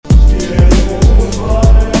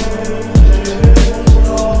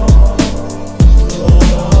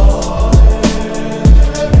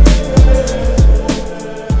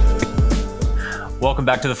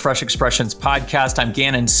back to the Fresh Expressions podcast. I'm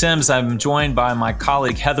Gannon Sims. I'm joined by my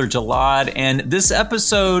colleague, Heather Jalad. And this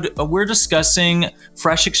episode, we're discussing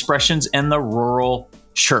Fresh Expressions and the rural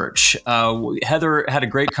church. Heather had a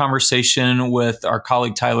great conversation with our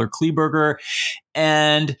colleague, Tyler Kleeberger.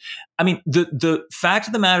 And I mean, the fact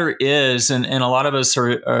of the matter is, and a lot of us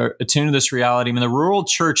are attuned to this reality, I mean, the rural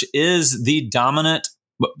church is the dominant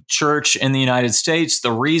church in the United States.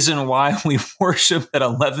 The reason why we worship at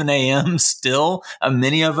 11 a.m. still,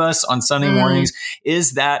 many of us on Sunday mornings,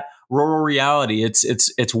 is that rural reality.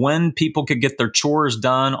 It's when people could get their chores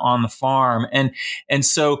done on the farm. And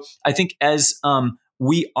so I think as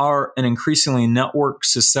we are an increasingly networked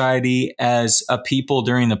society as a people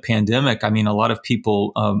during the pandemic. I mean, a lot of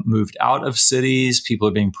people moved out of cities. People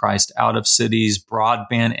are being priced out of cities.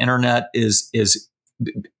 Broadband internet is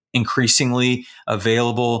increasingly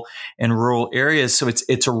available in rural areas. So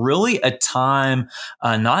it's really a time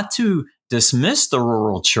not to dismiss the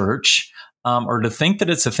rural church or to think that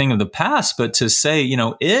it's a thing of the past, but to say,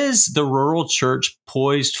 is the rural church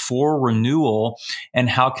poised for renewal, and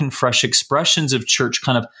how can Fresh Expressions of Church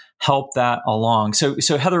kind of help that along? So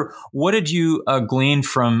Heather, what did you glean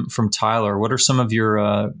from Tyler? What are some of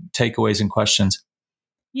your takeaways and questions?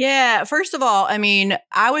 Yeah. First of all, I mean,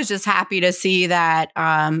 I was just happy to see that,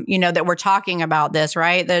 that we're talking about this,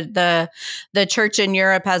 right? The church in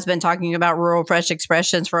Europe has been talking about rural fresh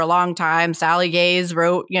expressions for a long time. Sally Gaze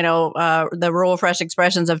wrote, the Rural Fresh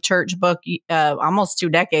Expressions of Church book almost 2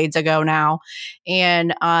 decades ago now.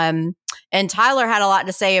 And Tyler had a lot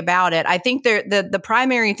to say about it. I think the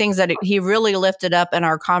primary things that he really lifted up in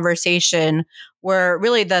our conversation were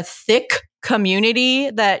really the thick community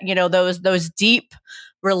that, those deep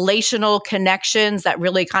relational connections that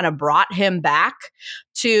really kind of brought him back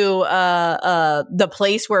to the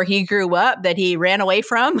place where he grew up, that he ran away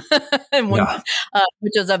from,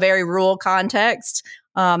 which is a very rural context.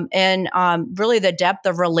 And really the depth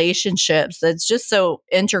of relationships that's just so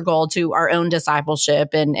integral to our own discipleship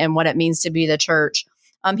and what it means to be the church.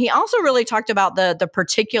 He also really talked about the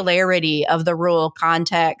particularity of the rural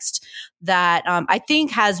context that I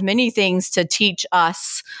think has many things to teach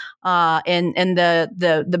us in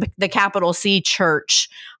the capital C church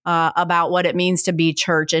about what it means to be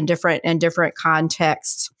church in different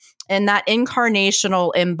contexts. And that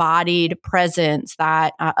incarnational embodied presence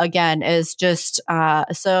that again is just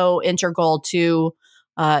so integral to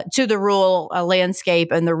the rural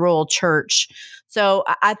landscape and the rural church. So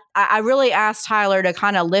I really asked Tyler to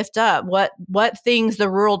kind of lift up what things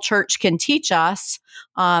the rural church can teach us.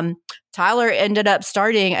 Tyler ended up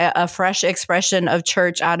starting a fresh expression of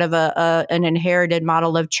church out of an inherited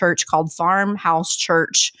model of church called Farmhouse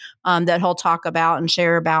Church that he'll talk about and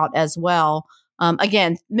share about as well.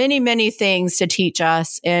 Again, many, many things to teach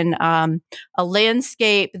us in a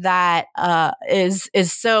landscape that is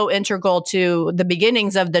so integral to the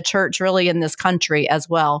beginnings of the church really in this country as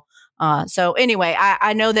well. So anyway,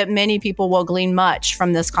 I know that many people will glean much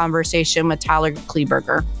from this conversation with Tyler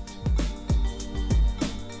Kleeberger.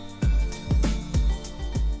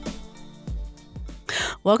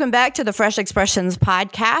 Welcome back to the Fresh Expressions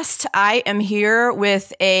podcast. I am here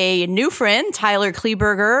with a new friend, Tyler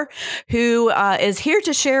Kleeberger, who is here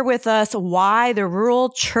to share with us why the rural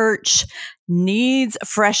church needs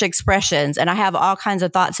fresh expressions. And I have all kinds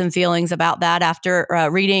of thoughts and feelings about that after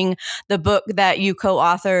reading the book that you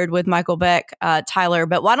co-authored with Michael Beck, Tyler.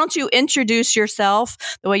 But why don't you introduce yourself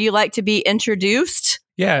the way you like to be introduced?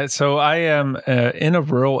 Yeah, so I am in a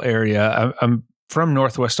rural area. I'm from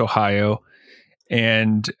Northwest Ohio,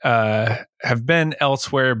 and have been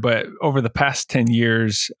elsewhere, but over the past 10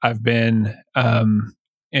 years, I've been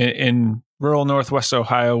in rural Northwest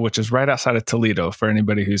Ohio, which is right outside of Toledo, for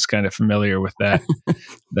anybody who's kind of familiar with that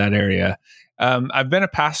area. I've been a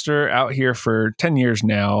pastor out here for 10 years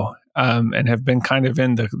now, and have been kind of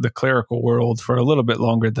in the clerical world for a little bit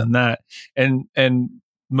longer than that. And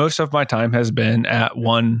most of my time has been at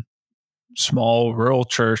one small rural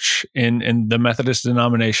church in the Methodist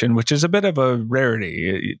denomination, which is a bit of a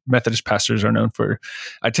rarity. Methodist pastors are known for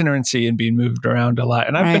itinerancy and being moved around a lot.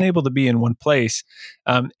 And I've been able to be in one place.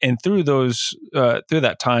 And through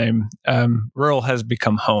that time, rural has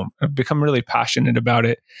become home. I've become really passionate about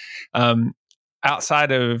it.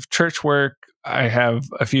 Outside of church work, I have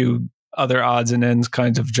a few other odds and ends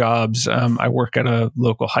kinds of jobs. I work at a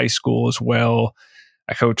local high school as well.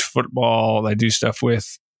 I coach football. I do stuff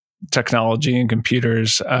with technology and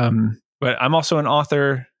computers. But I'm also an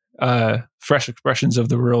author. Fresh Expressions of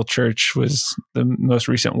the Rural Church was the most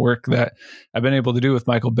recent work that I've been able to do with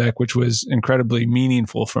Michael Beck, which was incredibly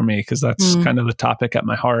meaningful for me because that's kind of the topic at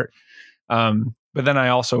my heart. But then I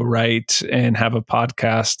also write and have a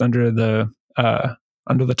podcast under the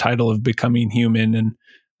under the title of becoming human.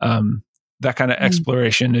 And that kind of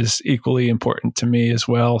exploration is equally important to me as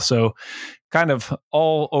well. So kind of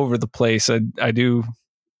all over the place.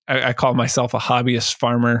 I call myself a hobbyist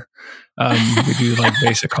farmer. We do like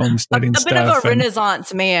basic homesteading stuff. A bit of a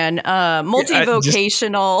Renaissance man,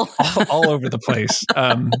 multivocational. All over the place.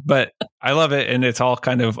 But I love it. And it's all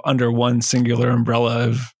kind of under one singular umbrella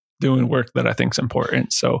of doing work that I think is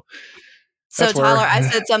important. So Tyler, I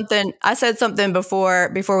said something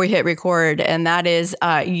before we hit record, and that is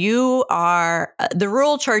you are the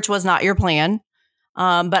rural church was not your plan.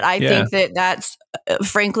 But I think that's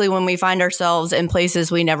frankly, when we find ourselves in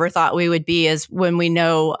places we never thought we would be, is when we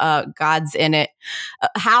know God's in it.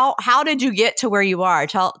 How did you get to where you are?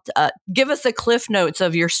 Give us the cliff notes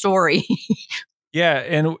of your story. Yeah,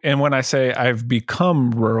 and when I say I've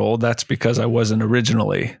become rural, that's because I wasn't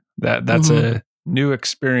originally. That's a new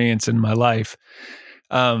experience in my life.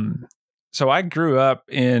 So I grew up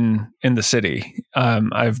in the city.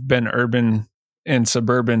 I've been urban and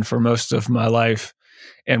suburban for most of my life.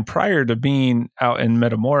 And prior to being out in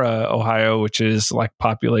Metamora, Ohio, which is like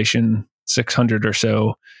population 600 or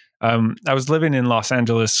so, I was living in Los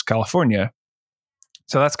Angeles, California.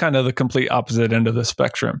 So that's kind of the complete opposite end of the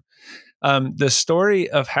spectrum. The story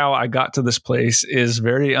of how I got to this place is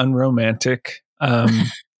very unromantic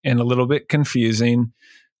and a little bit confusing,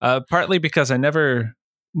 partly because I never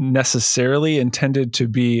necessarily intended to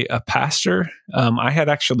be a pastor. I had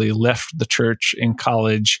actually left the church in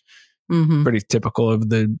college, pretty typical of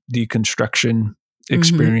the deconstruction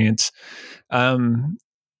experience.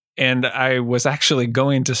 And I was actually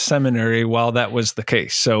going to seminary while that was the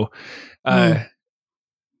case. So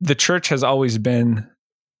the church has always been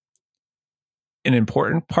an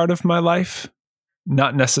important part of my life,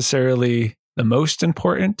 not necessarily the most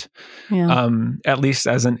important, at least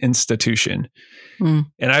as an institution.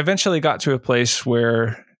 And I eventually got to a place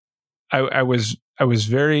where I was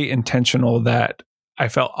very intentional that I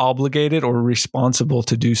felt obligated or responsible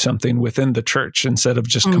to do something within the church instead of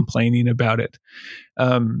just complaining about it.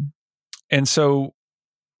 And so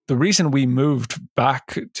the reason we moved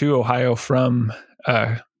back to Ohio from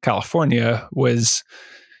California was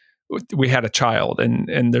we had a child,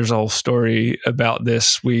 and there's a whole story about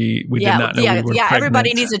this. We did not know we were pregnant.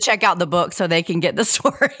 Everybody needs to check out the book so they can get the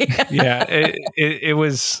story. It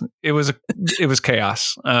was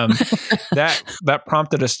chaos. That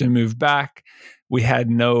prompted us to move back. We had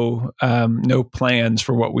no plans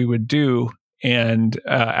for what we would do, and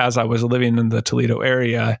as I was living in the Toledo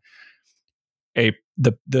area,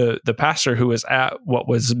 the pastor who was at what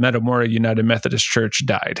was Metamora United Methodist Church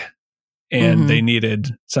died. And they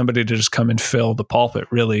needed somebody to just come and fill the pulpit,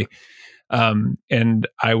 really. And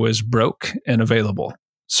I was broke and available.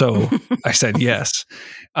 So I said yes.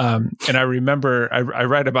 And I remember, I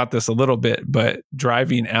write about this a little bit, but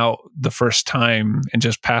driving out the first time and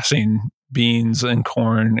just passing beans and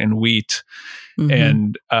corn and wheat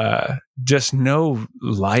and just no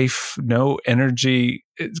life, no energy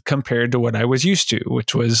compared to what I was used to,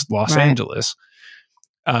 which was Los Angeles.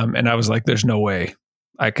 And I was like, there's no way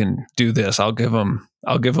I can do this. I'll give them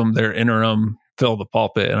their interim, fill the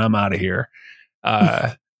pulpit, and I'm out of here.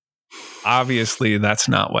 Obviously, that's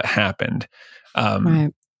not what happened.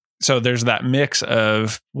 So there's that mix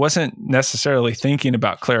of wasn't necessarily thinking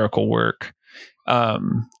about clerical work,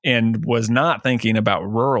 and was not thinking about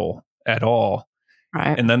rural at all.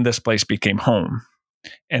 Right. And then this place became home.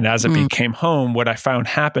 And as it became home, what I found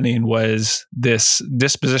happening was this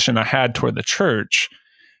disposition I had toward the church.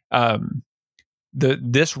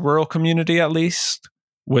 This rural community, at least,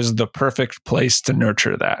 was the perfect place to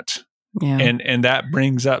nurture that. Yeah. And that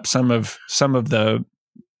brings up some of the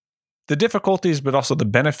difficulties, but also the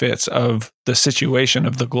benefits of the situation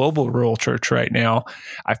of the global rural church right now.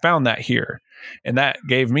 I found that here. And that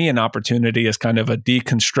gave me an opportunity as kind of a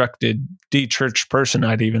deconstructed, de-churched person,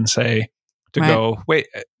 I'd even say, to go, wait,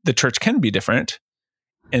 the church can be different.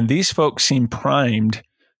 And these folks seem primed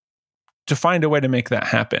to find a way to make that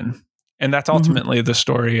happen. And that's ultimately the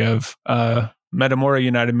story of Metamora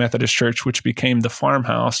United Methodist Church, which became the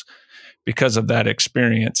farmhouse because of that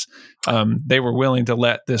experience. They were willing to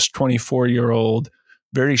let this 24-year-old,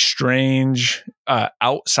 very strange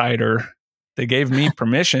outsider, they gave me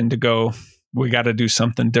permission to go, we got to do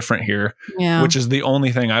something different here, which is the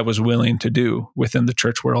only thing I was willing to do within the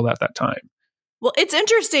church world at that time. Well, it's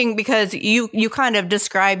interesting because you kind of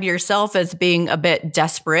describe yourself as being a bit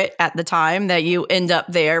desperate at the time that you end up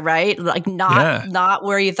there, right? Like not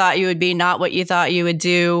where you thought you would be, not what you thought you would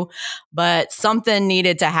do, but something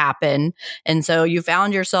needed to happen. And so you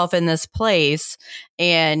found yourself in this place,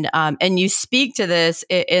 and you speak to this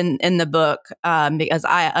in the book, because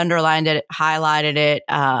I underlined it, highlighted it,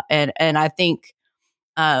 and I think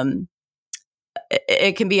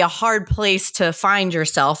it can be a hard place to find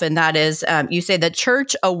yourself. And that is, you say the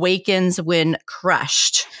church awakens when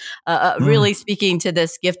crushed, really speaking to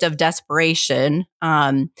this gift of desperation,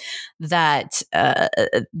 that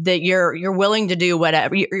you're willing to do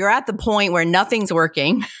whatever. You're at the point where nothing's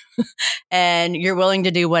working and you're willing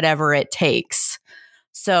to do whatever it takes.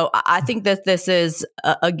 So I think that this is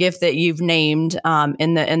a gift that you've named,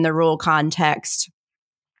 in the rural context.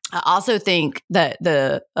 I also think that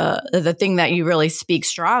the thing that you really speak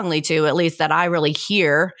strongly to, at least that I really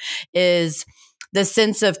hear, is the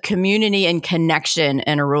sense of community and connection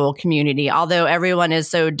in a rural community. Although everyone is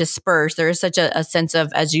so dispersed, there is such a sense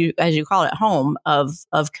of, as you call it, home,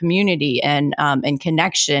 of community and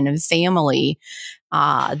connection and family,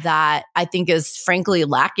 that I think is frankly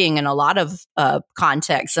lacking in a lot of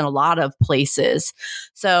contexts and a lot of places.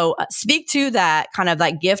 So speak to that kind of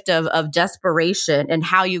like gift of desperation and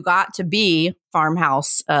how you got to be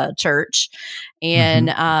Farmhouse Church, and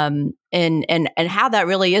and how that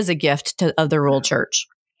really is a gift of the rural church.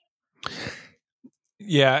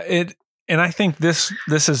 Yeah, and I think this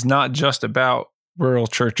is not just about rural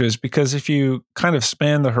churches, because if you kind of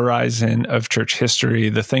span the horizon of church history,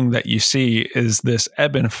 the thing that you see is this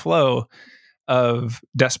ebb and flow of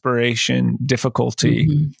desperation,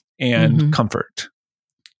 difficulty, and comfort.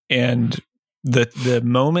 And the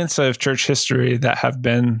moments of church history that have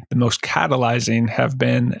been the most catalyzing have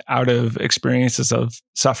been out of experiences of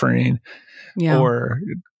suffering or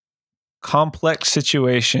complex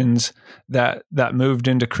situations that moved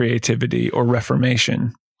into creativity or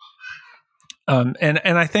reformation. And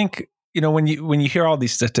I think, when you hear all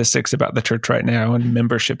these statistics about the church right now and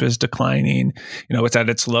membership is declining, it's at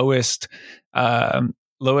its lowest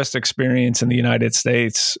experience in the United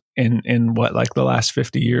States in what, like the last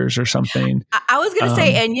 50 years or something. I was going to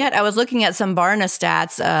say, and yet I was looking at some Barna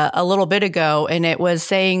stats a little bit ago, and it was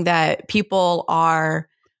saying that people are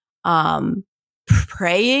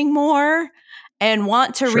praying more and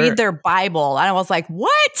want to read their Bible. And I was like,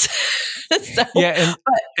 what?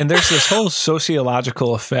 And there's this whole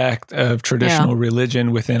sociological effect of traditional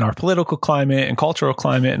religion within our political climate and cultural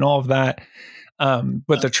climate and all of that.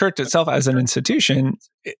 But the church itself as an institution,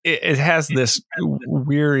 it has this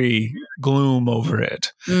weary gloom over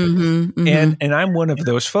it. And I'm one of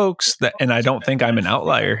those folks and I don't think I'm an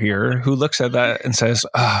outlier here, who looks at that and says,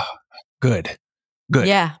 oh, good.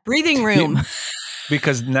 Yeah. Breathing room.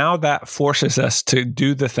 Because now that forces us to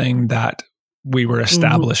do the thing that we were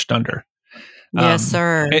established under. Yes,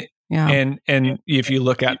 sir. And if you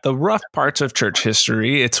look at the rough parts of church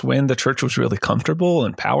history, it's when the church was really comfortable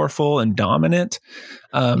and powerful and dominant.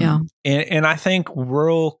 And I think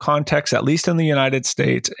rural context, at least in the United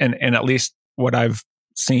States, and at least what I've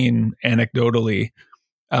seen anecdotally,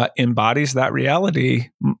 embodies that reality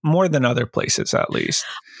more than other places, at least.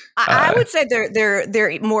 I would say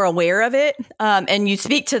they're more aware of it, and you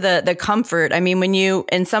speak to the comfort. I mean, when you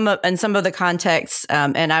in some of the contexts,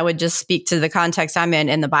 and I would just speak to the context I'm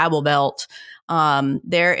in the Bible Belt.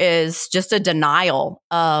 There is just a denial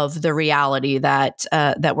of the reality that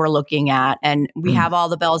we're looking at, and we have all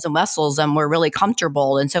the bells and whistles, and we're really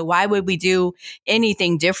comfortable. And so, why would we do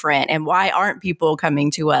anything different? And why aren't people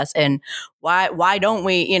coming to us? And why don't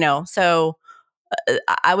we? So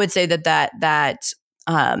I would say that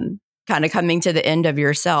kind of coming to the end of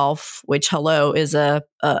yourself, which is a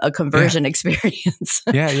conversion experience.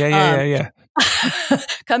 Yeah.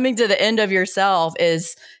 Coming to the end of yourself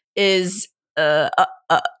is in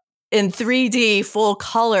 3D full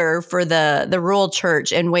color for the rural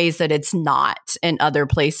church in ways that it's not in other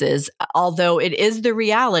places. Although it is the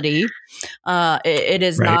reality, it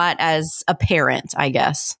is not as apparent, I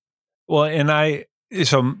guess. Well, and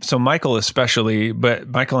so Michael especially, but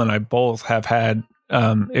Michael and I both have had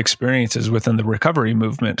experiences within the recovery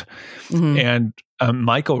movement. And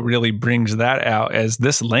Michael really brings that out as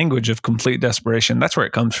this language of complete desperation. That's where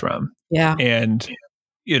it comes from. Yeah. And,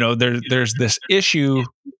 there's this issue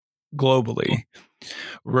globally.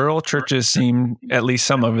 Rural churches at least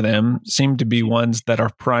some of them, seem to be ones that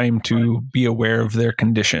are primed to be aware of their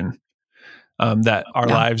condition, that our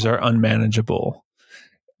lives are unmanageable.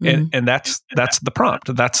 And that's the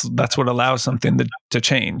prompt. That's what allows something to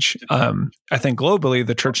change. I think globally,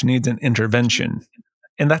 the church needs an intervention.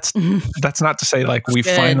 And that's not to say like we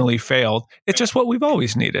finally failed. It's just what we've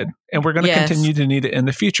always needed. And we're going to continue to need it in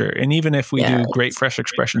the future. And even if we do great fresh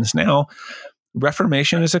expressions now,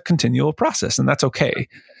 Reformation is a continual process, and that's okay.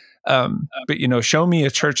 But show me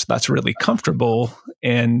a church that's really comfortable,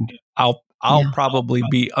 and I'll probably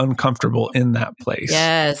be uncomfortable in that place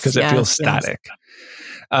because it feels static.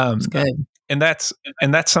 Good. And that's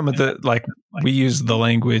some of the, like, we use the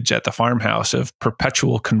language at the farmhouse of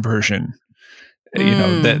perpetual conversion.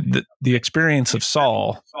 That the experience of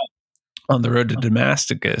Saul on the road to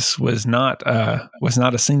Damascus was not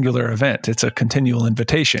a singular event. It's a continual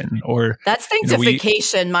invitation. Or that's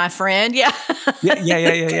sanctification, my friend. Yeah.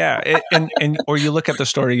 Yeah. And or you look at the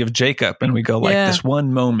story of Jacob, and we go like this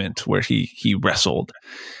one moment where he wrestled.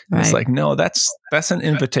 Right. It's like, no, that's an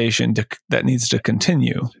invitation that needs to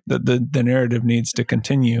continue. The narrative needs to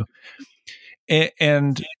continue.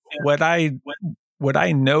 And what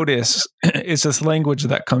I notice is this language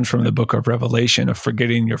that comes from the book of Revelation of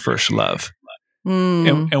forgetting your first love.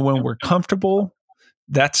 And when we're comfortable,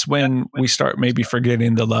 that's when we start maybe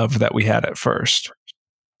forgetting the love that we had at first.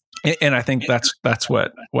 And I think that's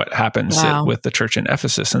what happens with the church in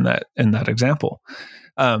Ephesus in that example.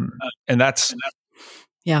 And that's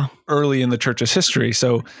early in the church's history.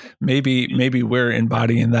 So maybe we're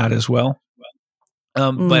embodying that as well.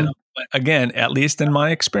 But again, at least in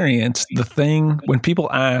my experience, the thing when people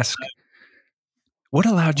ask, what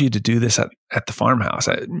allowed you to do this at the farmhouse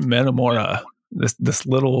at Metamora, this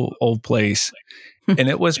little old place? And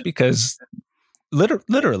it was because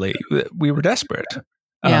literally we were desperate.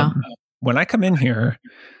 When I come in here,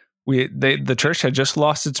 the church had just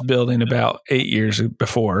lost its building about 8 years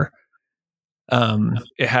before.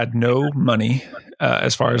 It had no money,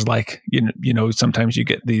 as far as like, sometimes you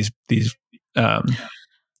get these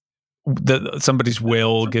somebody's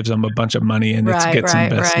will gives them a bunch of money and it gets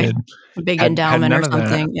invested. A big endowment or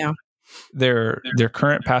something. Yeah. Their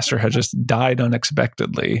current pastor had just died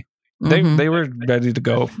unexpectedly. They were ready to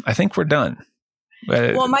go. I think we're done.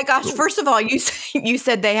 Well, my gosh! First of all, you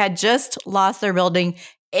said they had just lost their building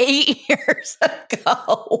 8 years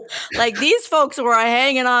ago. Like, these folks were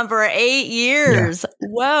hanging on for 8 years. Yeah.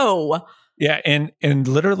 Whoa. Yeah, and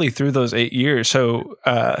literally through those 8 years. So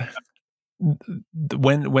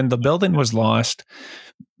when the building was lost,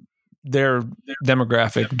 their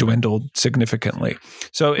demographic dwindled significantly.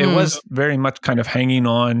 So it was very much kind of hanging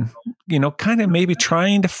on, kind of maybe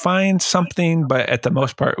trying to find something, but at the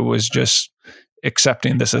most part, it was just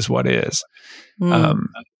accepting this is what is.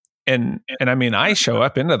 And I mean, I show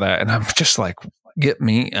up into that and I'm just like, get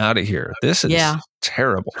me out of here. This is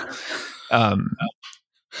terrible.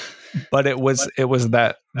 But it was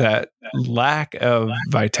that lack of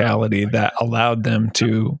vitality that allowed them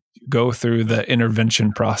to go through the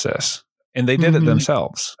intervention process. And they did it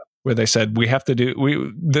themselves, where they said, we have to do,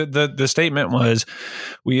 the statement was,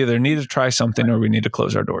 we either need to try something or we need to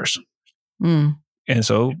close our doors. And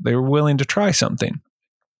so they were willing to try something.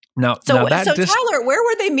 Now, Tyler, where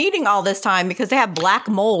were they meeting all this time? Because they have black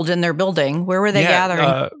mold in their building. Where were they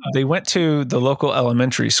gathering? They went to the local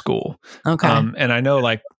elementary school. Okay. And I know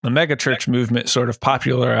like the megachurch movement sort of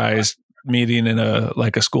popularized meeting in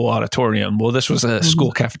a school auditorium. Well, this was a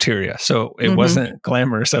school cafeteria, so it wasn't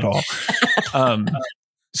glamorous at all.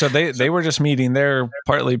 So they were just meeting there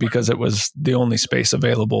partly because it was the only space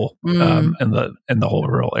available in the whole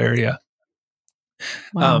rural area.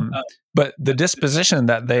 Wow. But the disposition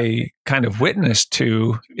that they kind of witnessed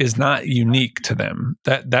to is not unique to them.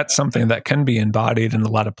 That's something that can be embodied in a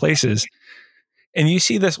lot of places. And you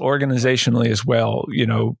see this organizationally as well,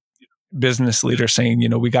 business leaders saying,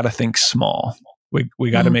 we got to think small.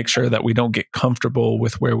 We got to make sure that we don't get comfortable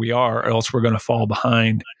with where we are, or else we're going to fall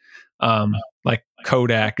behind. Like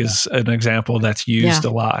Kodak is an example that's used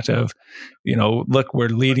a lot of, look, we're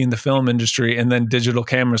leading the film industry, and then digital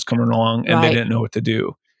cameras come along and they didn't know what to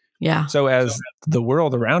do. Yeah. So as the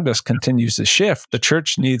world around us continues to shift, the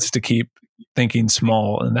church needs to keep thinking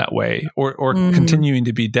small in that way, or continuing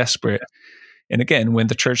to be desperate. And again, when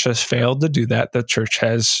the church has failed to do that, the church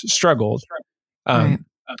has struggled.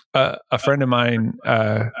 A friend of mine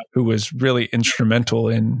who was really instrumental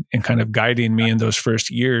in kind of guiding me in those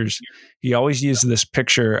first years, he always used this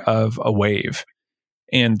picture of a wave.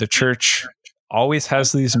 And the church always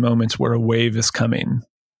has these moments where a wave is coming.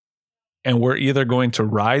 And we're either going to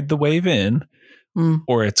ride the wave in,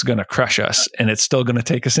 or it's going to crush us, and it's still going to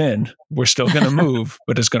take us in. We're still going to move,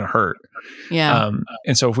 but it's going to hurt. Yeah.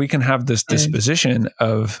 And so if we can have this disposition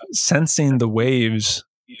of sensing the waves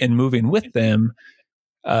and moving with them,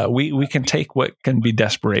 we can take what can be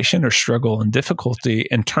desperation or struggle and difficulty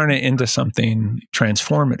and turn it into something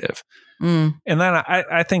transformative. Mm. And then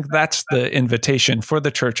I think that's the invitation for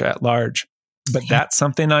the church at large. But that's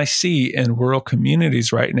something I see in rural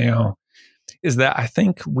communities right now, is that I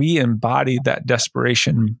think we embody that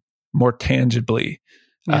desperation more tangibly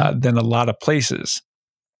than a lot of places.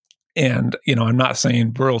 And, I'm not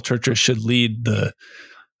saying rural churches should lead the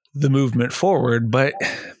movement forward, but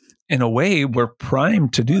in a way, we're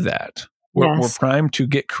primed to do that. We're primed to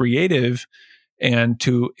get creative and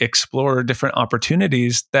to explore different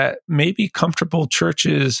opportunities that maybe comfortable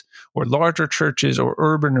churches or larger churches or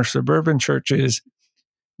urban or suburban churches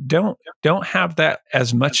don't have that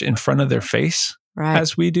as much in front of their face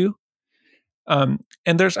as we do. And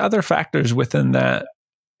there's other factors within that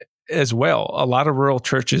as well. A lot of rural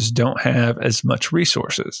churches don't have as much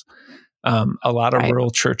resources. A lot of rural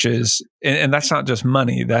churches, and that's not just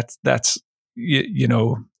money. That's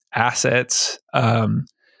assets.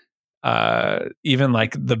 Even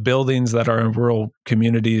like the buildings that are in rural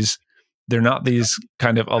communities, they're not these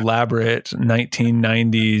kind of elaborate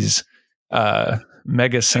 1990s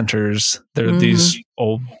mega centers. They're these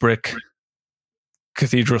old brick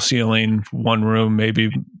cathedral ceiling, one room,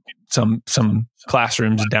 maybe some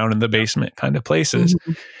classrooms down in the basement kind of places.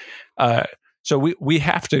 So we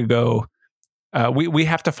have to go. We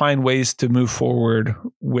have to find ways to move forward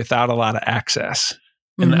without a lot of access.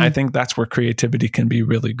 And I think that's where creativity can be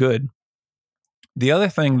really good. The other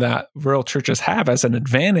thing that rural churches have as an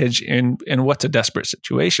advantage in what's a desperate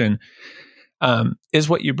situation is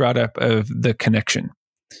what you brought up of the connection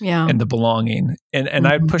and the belonging. And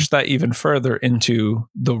I'd push that even further into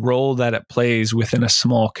the role that it plays within a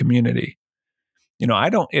small community. I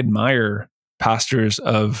don't admire pastors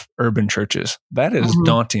of urban churches. That is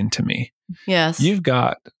daunting to me. Yes. You've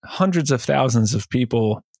got hundreds of thousands of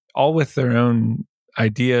people, all with their own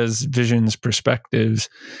ideas, visions, perspectives,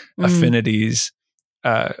 affinities,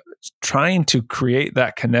 trying to create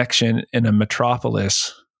that connection in a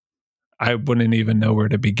metropolis. I wouldn't even know where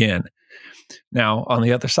to begin. Now, on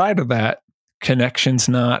the other side of that, connection's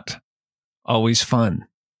not always fun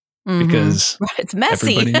because it's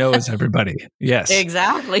messy. Everybody knows everybody. Yes,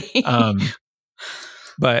 exactly.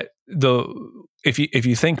 But if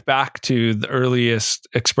you think back to the earliest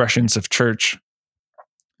expressions of church,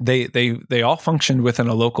 they all functioned within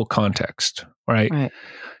a local context, right?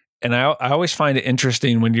 And I always find it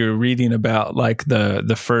interesting when you're reading about like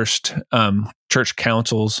the first church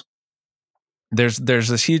councils. There's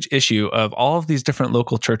this huge issue of all of these different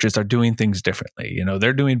local churches are doing things differently.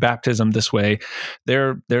 They're doing baptism this way,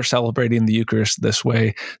 they're celebrating the Eucharist this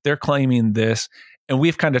way, they're claiming this, and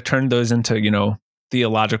we've kind of turned those into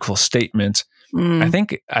theological statements. I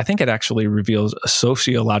think it actually reveals a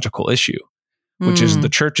sociological issue, which is the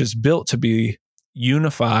church is built to be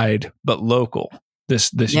unified but local.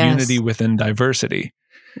 This unity within diversity.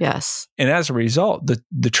 Yes. And as a result,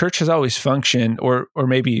 the church has always functioned, or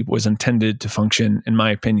maybe was intended to function, in my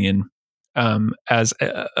opinion, as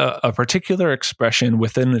a particular expression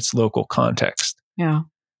within its local context. Yeah.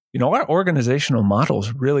 Our organizational model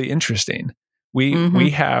is really interesting.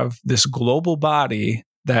 We have this global body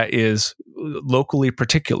that is locally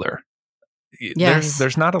particular. Yes.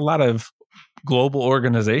 There's not a lot of global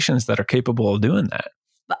organizations that are capable of doing that.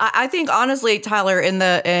 I think honestly, Tyler, in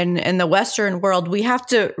the Western world, we have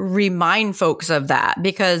to remind folks of that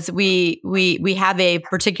because we have a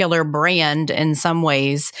particular brand in some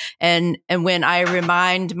ways, and when I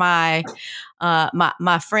remind my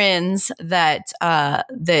friends that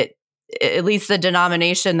at least the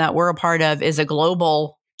denomination that we're a part of is a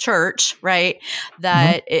global church, right?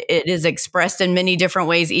 That it is expressed in many different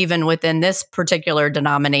ways, even within this particular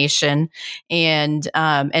denomination. And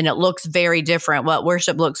it looks very different. What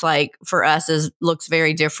worship looks like for us looks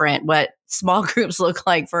very different. What small groups look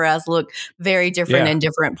like for us look very different in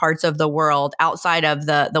different parts of the world outside of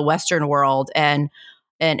the Western world. And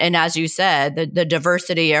as you said, the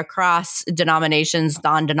diversity across denominations,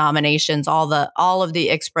 non-denominations, all of the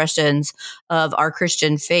expressions of our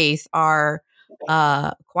Christian faith are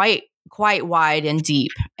quite wide and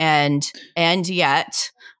deep, and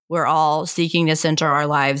yet we're all seeking to center our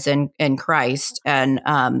lives in Christ, and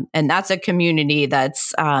that's a community that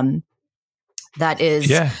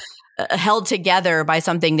is held together by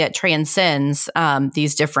something that transcends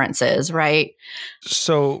these differences, right?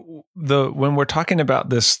 So when we're talking about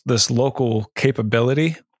this local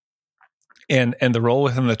capability and the role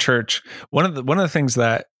within the church, one of the things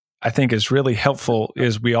that I think is really helpful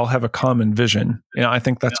is we all have a common vision. I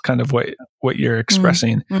think that's kind of what you're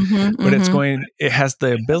expressing, but it has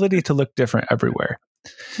the ability to look different everywhere.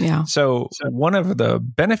 Yeah. So one of the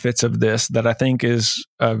benefits of this that I think is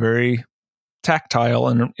very tactile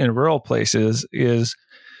in rural places is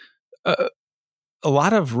a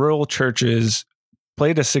lot of rural churches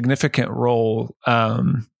played a significant role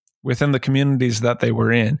within the communities that they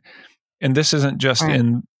were in. And this isn't just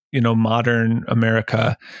in, modern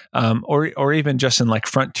America, or even just in like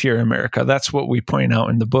frontier America. That's what we point out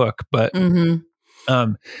in the book. But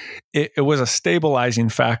it was a stabilizing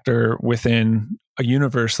factor within a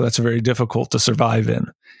universe that's very difficult to survive in.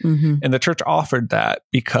 And the church offered that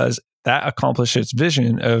because that accomplished its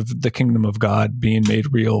vision of the kingdom of God being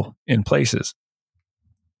made real in places.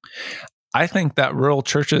 I think that rural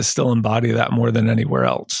churches still embody that more than anywhere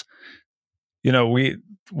else.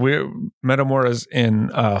 We're Metamora's in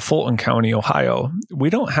Fulton County, Ohio. We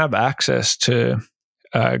don't have access to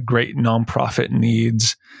great nonprofit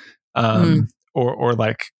needs or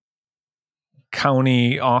like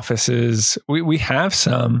county offices. We have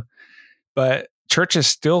some, but churches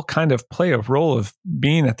still kind of play a role of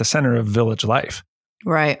being at the center of village life.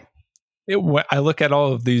 Right. I look at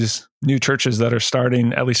all of these new churches that are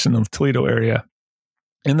starting, at least in the Toledo area,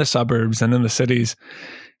 in the suburbs and in the cities.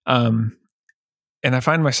 And I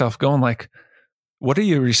find myself going like, what are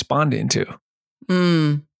you responding to?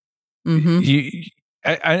 And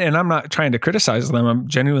I'm not trying to criticize them. I'm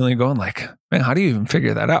genuinely going like, man, how do you even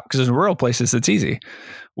figure that out? Because in rural places, it's easy.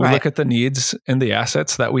 We look at the needs and the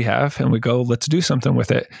assets that we have and we go, let's do something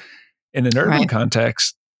with it. In an urban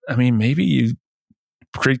context, I mean, maybe you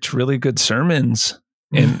preach really good sermons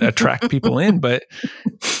and attract people in, but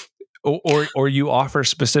or you offer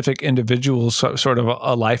specific individuals sort of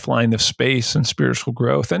a lifeline of space and spiritual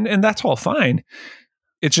growth, and that's all fine.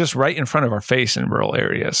 It's just right in front of our face in rural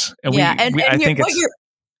areas, and I think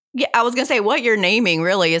I was going to say what you're naming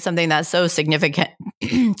really is something that's so significant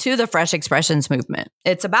to the Fresh Expressions movement.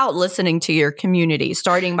 It's about listening to your community,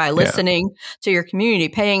 starting by listening to your community,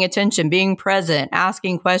 paying attention, being present,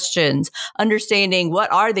 asking questions, understanding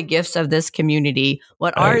what are the gifts of this community,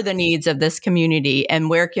 what are the needs of this community, and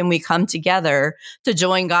where can we come together to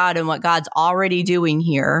join God in what God's already doing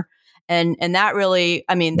here. And that really,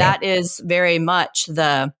 that is very much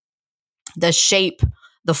the shape,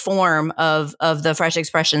 the form of the Fresh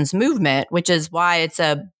Expressions movement, which is why it's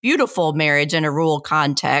a beautiful marriage in a rural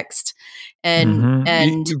context. And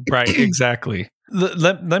right, exactly.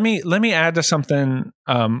 Let me add to something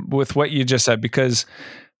with what you just said, because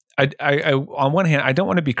I on one hand, I don't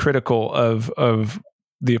want to be critical of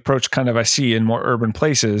the approach kind of I see in more urban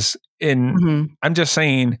places. I'm just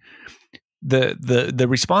saying the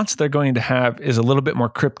response they're going to have is a little bit more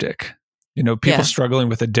cryptic. People struggling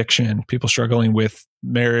with addiction, people struggling with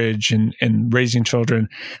marriage and raising children.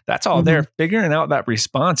 That's all there. Figuring out that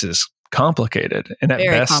response is complicated. And at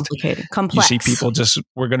best, complex. You see people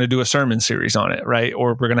we're going to do a sermon series on it, right?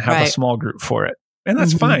 Or we're going to have a small group for it. And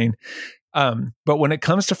that's fine. But when it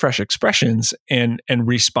comes to Fresh Expressions and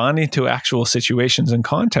responding to actual situations and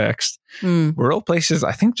context, rural places,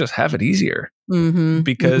 I think, just have it easier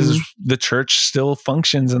because the church still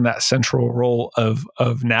functions in that central role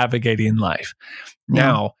of navigating life.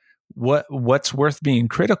 Now, what's worth being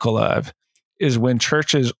critical of is when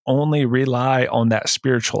churches only rely on that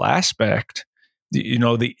spiritual aspect,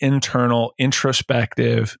 the internal,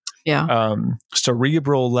 introspective,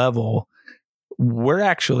 cerebral level. We're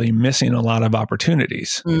actually missing a lot of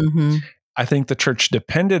opportunities. I think the church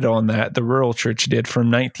depended on that. The rural church did from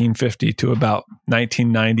 1950 to about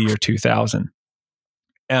 1990 or 2000.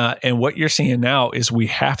 And what you're seeing now is we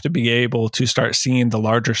have to be able to start seeing the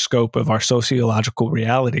larger scope of our sociological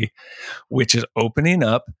reality, which is opening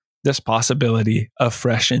up this possibility of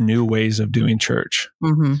fresh and new ways of doing church.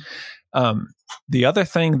 The other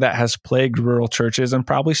thing that has plagued rural churches, and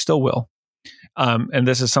probably still will, and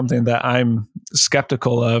this is something that I'm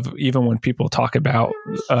skeptical of, even when people talk about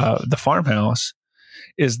the farmhouse,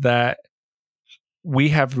 is that we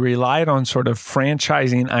have relied on sort of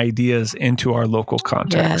franchising ideas into our local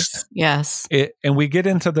context. Yes. And we get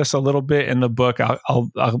into this a little bit in the book.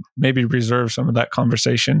 I'll maybe reserve some of that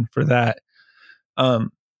conversation for that.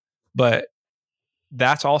 But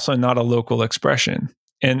that's also not a local expression.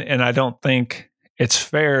 And I don't think it's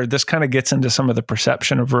fair. This kind of gets into some of the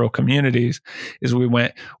perception of rural communities is we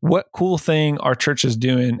went, what cool thing are churches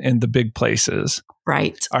doing in the big places?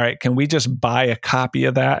 Right. All right. Can we just buy a copy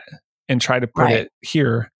of that and try to put it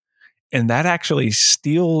here? And that actually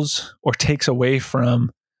steals or takes away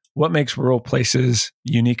from what makes rural places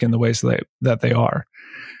unique in the ways that they are.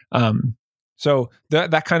 So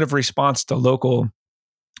that kind of response to local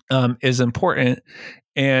is important.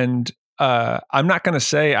 And I'm not going to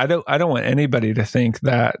say I don't want anybody to think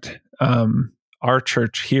that our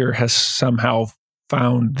church here has somehow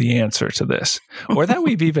found the answer to this, or that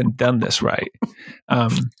we've even done this right.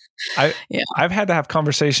 Yeah. I've had to have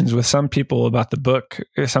conversations with some people about the book.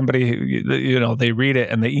 Somebody, they read it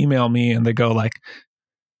and they email me and they go like,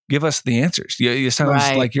 give us the answers. You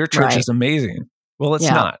sounds like your church is amazing. Well, it's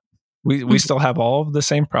not. We still have all of the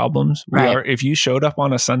same problems. If you showed up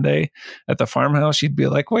on a Sunday at the farmhouse, you'd be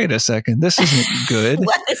like, wait a second, this isn't good.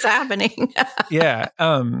 What is happening? Yeah.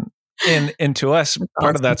 And to us,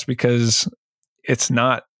 part of that's because it's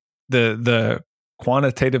not the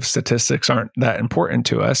quantitative statistics aren't that important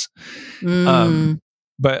to us.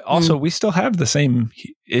 But also we still have the same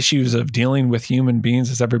issues of dealing with human beings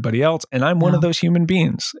as everybody else. And I'm one of those human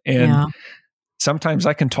beings. And sometimes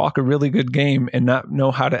I can talk a really good game and not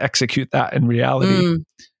know how to execute that in reality.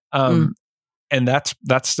 And that's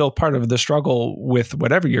still part of the struggle with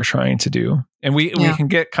whatever you're trying to do. And we can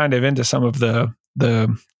get kind of into some of the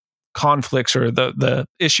conflicts or the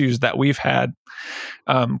issues that we've had.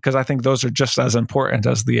 Because I think those are just as important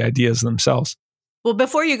as the ideas themselves. Well,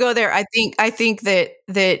 before you go there, I think that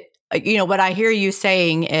what I hear you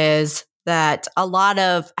saying is that a lot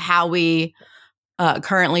of how we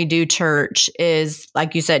currently do church is,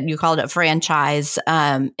 like you said, you called it franchise.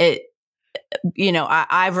 I've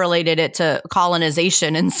related it to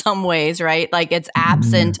colonization in some ways, right? Like it's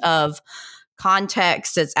absent of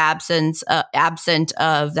context, it's absent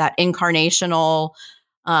of that incarnational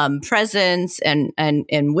presence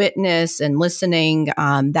and witness and listening,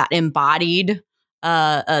 that embodied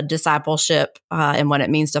discipleship and what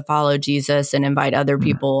it means to follow Jesus and invite other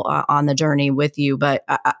people on the journey with you. But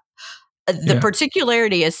the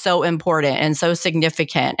particularity is so important and so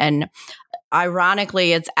significant. And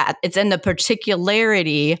ironically, it's in the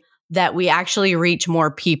particularity that we actually reach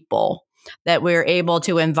more people, that we're able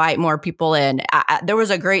to invite more people in. There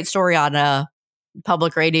was a great story on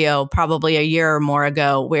public radio probably a year or more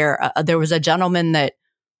ago where there was a gentleman that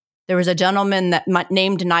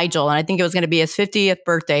named Nigel, and I think it was going to be his 50th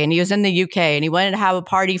birthday, and he was in the UK and he wanted to have a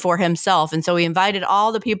party for himself. And so he invited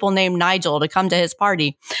all the people named Nigel to come to his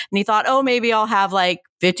party. And he thought, oh, maybe I'll have like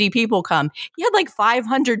 50 people come. He had like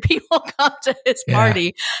 500 people come to his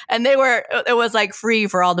party, and it was like free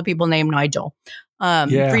for all the people named Nigel.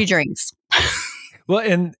 Free drinks.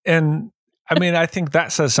 Well, and I mean, I think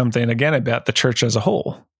that says something again about the church as a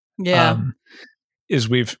whole. Yeah. Is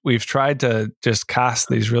we've tried to just cast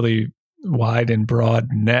these really wide and broad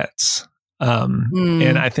nets.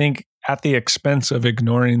 And I think at the expense of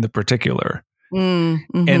ignoring the particular.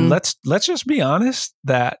 And let's just be honest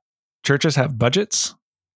that churches have budgets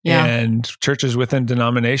and churches within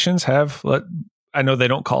denominations have, I know they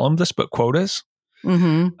don't call them this, but quotas.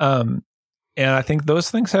 And I think those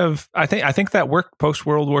things I think that worked post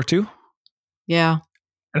World War II. Yeah.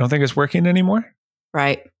 I don't think it's working anymore.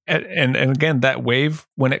 Right. And again, that wave,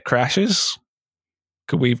 when it crashes,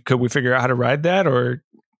 could we figure out how to ride that, or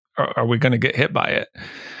are we going to get hit by it?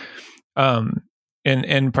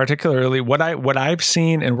 And particularly what I've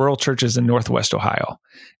seen in rural churches in Northwest Ohio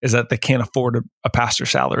is that they can't afford a pastor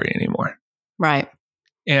salary anymore. Right.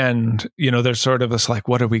 And, there's sort of this like,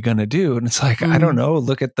 what are we going to do? And it's like, I don't know,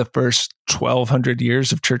 look at the first 1,200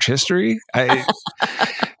 years of church history.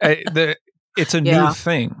 It's a new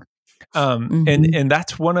thing. And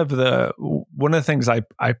that's one of the things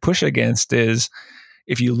I push against is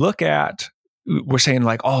if you look at, we're saying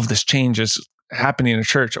like all of this change is happening in a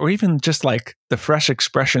church, or even just like the fresh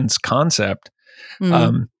expressions concept,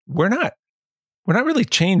 we're not really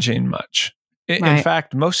changing much. In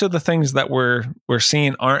fact, most of the things that we're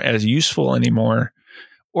seeing aren't as useful anymore,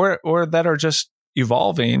 or that are just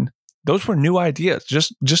evolving. Those were new ideas,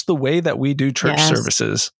 just the way that we do church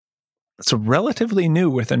services. It's relatively new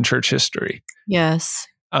within church history. Yes.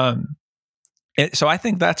 So I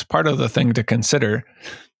think that's part of the thing to consider.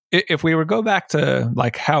 If we were go back to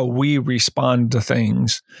like how we respond to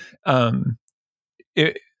things, the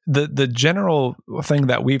general thing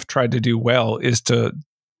that we've tried to do well is to,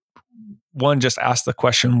 one, just ask the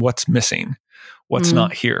question, what's missing? What's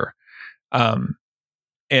not here? And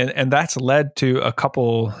that's led to a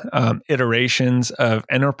couple iterations of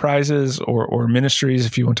enterprises or ministries,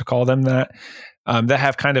 if you want to call them that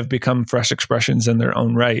have kind of become fresh expressions in their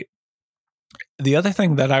own right. The other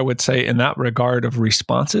thing that I would say in that regard of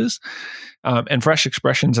responses and fresh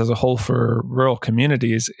expressions as a whole for rural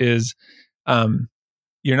communities is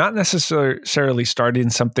you're not necessarily starting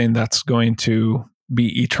something that's going to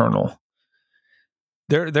be eternal.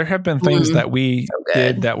 There have been things that we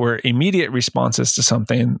did that were immediate responses to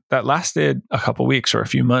something that lasted a couple weeks or a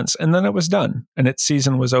few months, and then it was done and its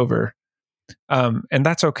season was over. And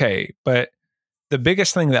that's okay. But the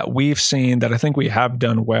biggest thing that we've seen that I think we have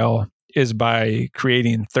done well is by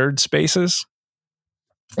creating third spaces.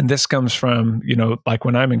 And this comes from, like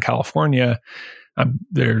when I'm in California,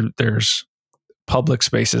 There's public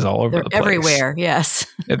spaces all over They're the place. everywhere. Yes.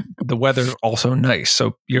 The weather's also nice,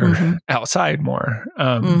 so you're outside more.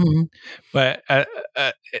 But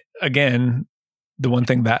again, the one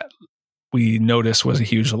thing that we noticed was a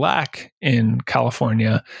huge lack in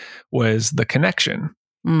California was the connection.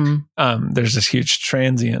 There's this huge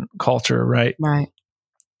transient culture, right? Right.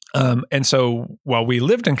 And so while we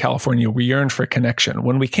lived in California, we yearned for connection.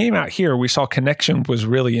 When we came out here, we saw connection was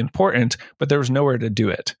really important, but there was nowhere to do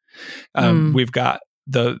it. We've got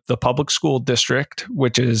the public school district,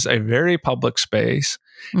 which is a very public space.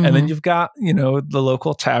 And then you've got, the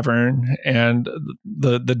local tavern and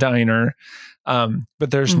the diner.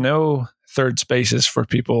 But there's no third spaces for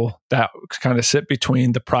people that kind of sit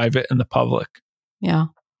between the private and the public. Yeah.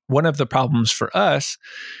 One of the problems for us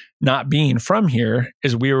not being from here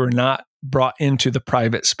is we were not brought into the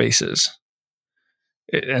private spaces.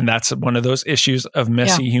 And that's one of those issues of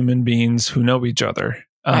messy human beings who know each other.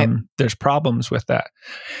 There's problems with that.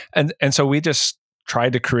 And so we just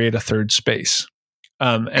tried to create a third space.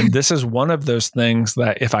 And this is one of those things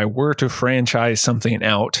that if I were to franchise something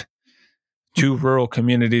out to rural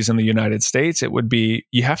communities in the United States, it would be,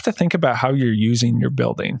 you have to think about how you're using your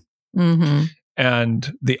building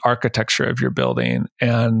and the architecture of your building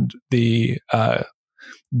and the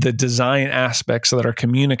design aspects that are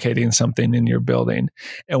communicating something in your building.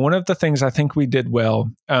 And one of the things I think we did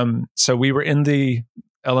well, so we were in the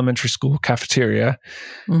elementary school cafeteria,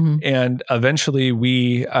 and eventually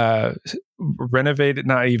we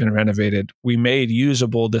we made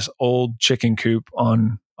usable this old chicken coop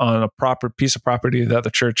on a proper piece of property that the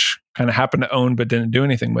church kind of happened to own but didn't do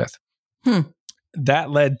anything with. That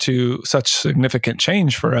led to such significant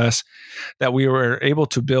change for us that we were able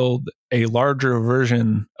to build a larger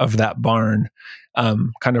version of that barn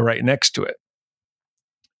kind of right next to it.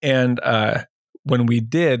 And when we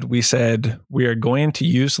did, we said, we are going to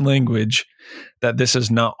use language that this is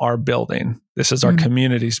not our building. This is our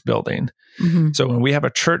community's building. So when we have a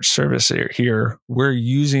church service here, we're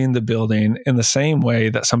using the building in the same way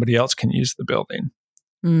that somebody else can use the building.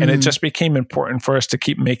 And it just became important for us to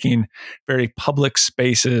keep making very public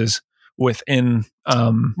spaces within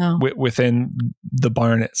within the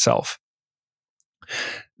barn itself.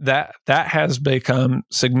 That has become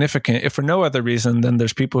significant, if for no other reason than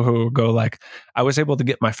there's people who go like, I was able to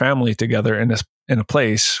get my family together in a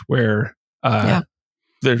place where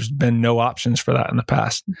there's been no options for that in the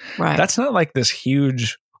past. Right. That's not like this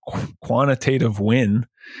huge quantitative win.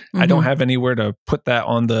 I don't have anywhere to put that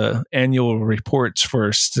on the annual reports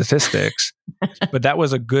for statistics, but that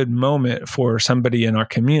was a good moment for somebody in our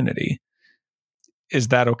community. Is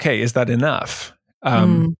that okay? Is that enough?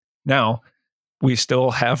 Now, we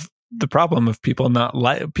still have the problem of people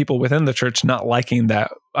within the church not liking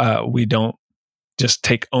that we don't just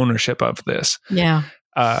take ownership of this. Yeah.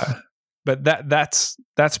 But that's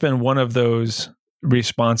been one of those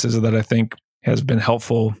responses that I think has been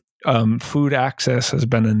helpful. Food access has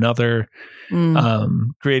been another.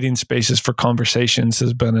 Creating spaces for conversations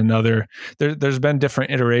has been another. There's been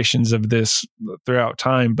different iterations of this throughout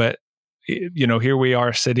time, but here we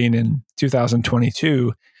are sitting in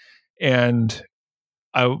 2022, and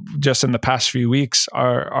just in the past few weeks,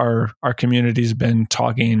 our community's been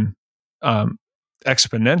talking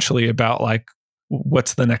exponentially about like,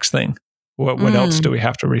 what's the next thing? What else do we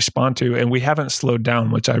have to respond to? And we haven't slowed down,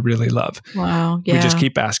 which I really love. Wow. Yeah. We just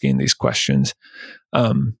keep asking these questions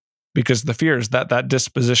because the fear is that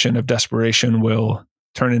disposition of desperation will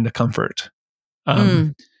turn into comfort.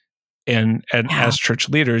 And as church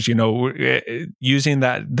leaders, using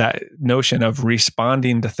that notion of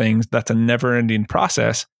responding to things, that's a never ending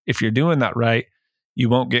process. If you're doing that right, you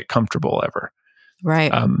won't get comfortable ever.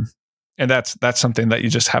 Right. And that's something that you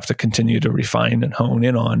just have to continue to refine and hone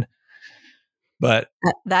in on. But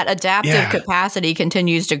that adaptive capacity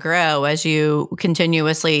continues to grow as you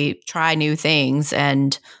continuously try new things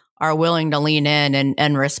and are willing to lean in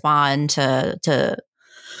and respond to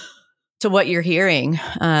what you're hearing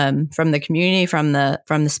from the community, from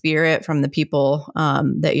the spirit, from the people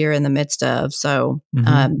that you're in the midst of. So,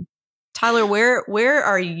 Tyler, where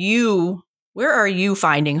are you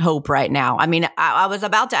finding hope right now? I mean, I was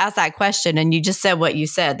about to ask that question and you just said what you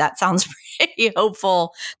said. That sounds pretty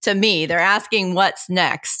hopeful to me. They're asking what's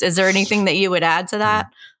next. Is there anything that you would add to that?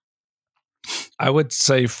 I would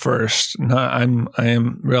say first, I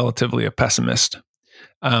am relatively a pessimist.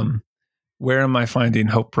 Where am I finding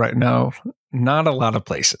hope right now? Not a lot of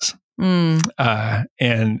places. And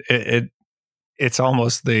it's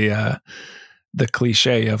almost the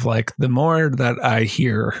cliche of like, the more that I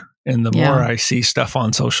hear and the more I see stuff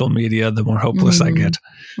on social media, the more hopeless I get.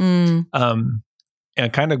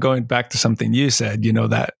 And kind of going back to something you said,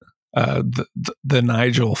 that the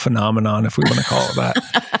Nigel phenomenon, if we want to call it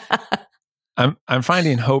that, I'm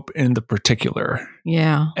finding hope in the particular.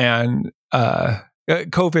 Yeah. And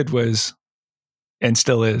COVID was and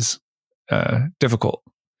still is difficult.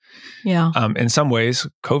 Yeah. In some ways,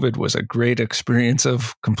 COVID was a great experience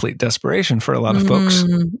of complete desperation for a lot of folks.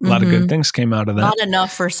 A lot of good things came out of that. Not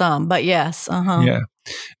enough for some, but yes. Yeah.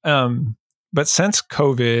 But since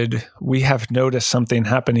COVID, we have noticed something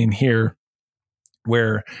happening here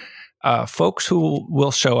where folks who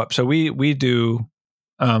will show up. So we do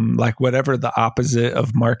like whatever the opposite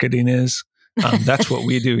of marketing is. That's what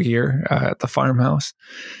we do here at the farmhouse.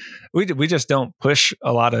 We just don't push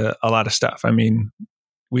a lot of stuff. I mean,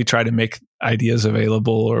 we try to make ideas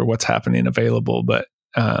available or what's happening available, but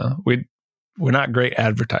we're not great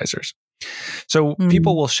advertisers. So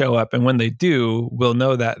people will show up, and when they do, we'll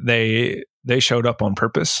know that they showed up on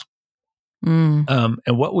purpose. And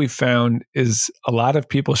what we found is a lot of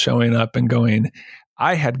people showing up and going,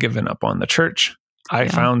 I had given up on the church. I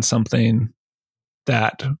found something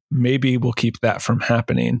that maybe will keep that from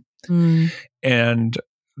happening. And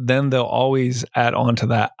then they'll always add on to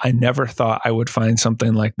that, I never thought I would find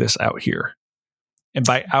something like this out here. And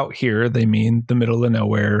by out here, they mean the middle of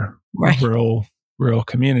nowhere, rural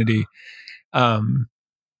community. And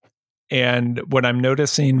what I'm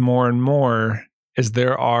noticing more and more is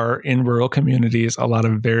there are in rural communities a lot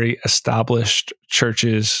of very established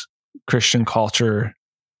churches, Christian culture,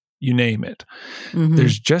 you name it.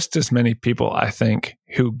 There's just as many people, I think,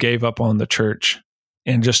 who gave up on the church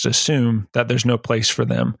and just assume that there's no place for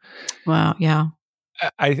them. Wow. Yeah.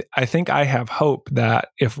 I think I have hope that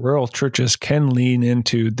if rural churches can lean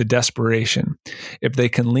into the desperation, if they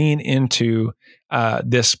can lean into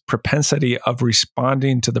this propensity of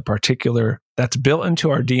responding to the particular that's built into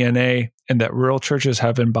our DNA and that rural churches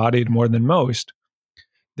have embodied more than most,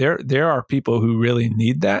 there are people who really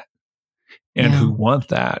need that and who want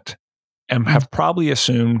that and have probably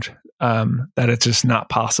assumed that it's just not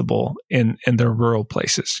possible in their rural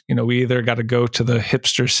places. We either got to go to the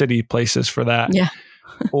hipster city places for that,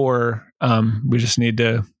 or we just need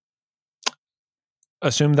to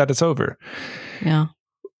assume that it's over. Yeah.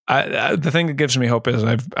 The thing that gives me hope is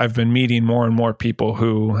I've been meeting more and more people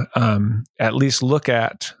who at least look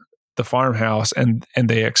at the farmhouse and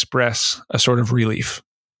they express a sort of relief.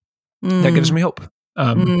 That gives me hope.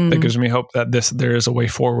 That gives me hope that there is a way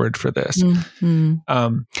forward for this. And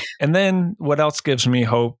then what else gives me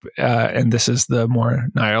hope, and this is the more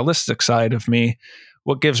nihilistic side of me,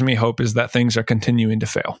 what gives me hope is that things are continuing to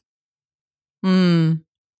fail.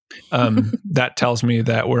 That tells me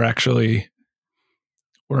that we're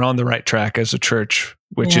on the right track as a church,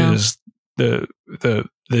 which is the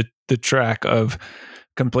track of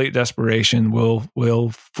complete desperation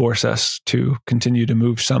will force us to continue to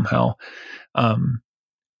move somehow. And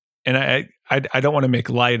I don't want to make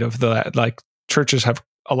light of that. Like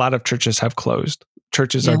a lot of churches have closed.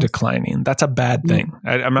 Churches are declining. That's a bad thing.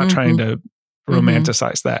 I'm not trying to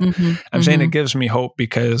romanticize that. I'm saying it gives me hope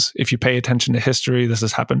because if you pay attention to history, this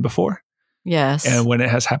has happened before. Yes. And when it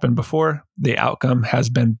has happened before, the outcome has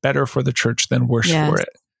been better for the church than worse for it.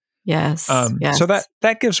 Yes. So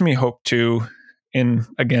that gives me hope too, in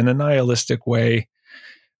again, a nihilistic way.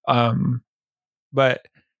 But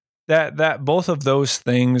that both of those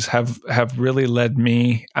things have really led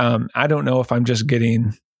me. I don't know if I'm just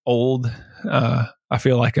getting old. I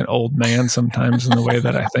feel like an old man sometimes in the way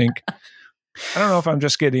that I think. I don't know if I'm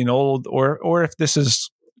just getting old or if this is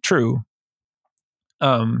true.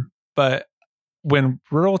 But when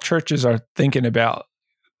rural churches are thinking about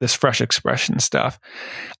this fresh expression stuff,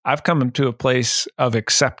 I've come to a place of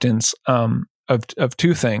acceptance of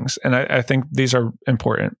two things, and I think these are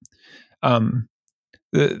important.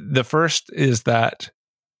 The first is that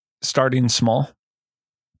starting small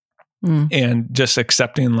and just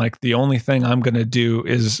accepting like the only thing I'm going to do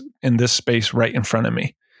is in this space right in front of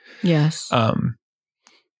me. Yes.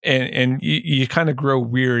 And you kind of grow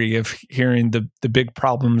weary of hearing the big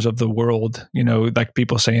problems of the world, like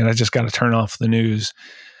people saying, I just got to turn off the news.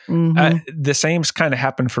 The same's kind of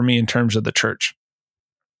happened for me in terms of the church.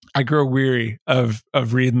 I grow weary of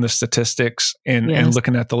reading the statistics and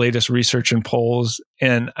looking at the latest research and polls.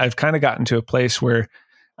 And I've kind of gotten to a place where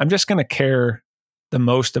I'm just going to care the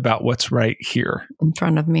most about what's right here. In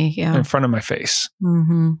front of me, in front of my face.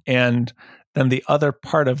 And then the other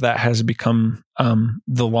part of that has become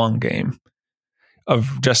the long game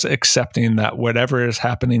of just accepting that whatever is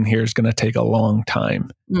happening here is going to take a long time.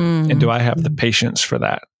 And do I have the patience for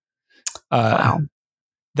that? Wow.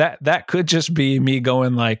 that could just be me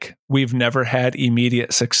going like, we've never had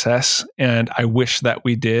immediate success, and I wish that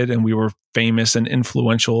we did, and we were famous and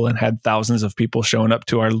influential and had thousands of people showing up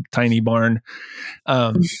to our tiny barn.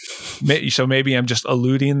 So maybe I'm just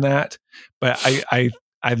alluding that, but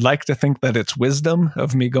I'd like to think that it's wisdom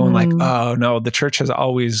of me going like, oh no, the church has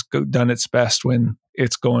always done its best when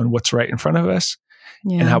it's going what's right in front of us,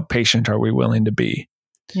 and how patient are we willing to be?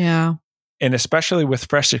 Yeah. And especially with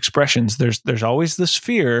fresh expressions, there's always this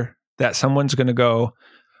fear that someone's going to go,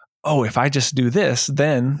 oh, if I just do this,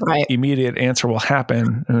 then immediate answer will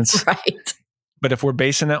happen. And it's right. But if we're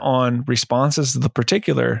basing it on responses to the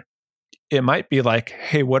particular, it might be like,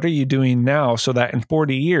 hey, what are you doing now so that in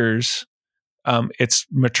 40 years, it's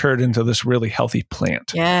matured into this really healthy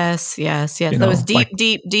plant? Yes. Those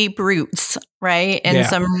deep roots, right? And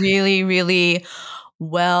some really, really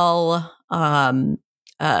well,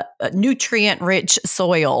 nutrient-rich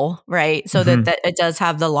soil, right? So that it does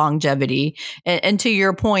have the longevity. And to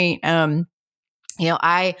your point,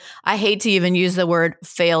 I hate to even use the word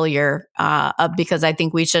failure because I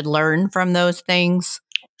think we should learn from those things.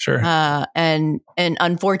 Sure. And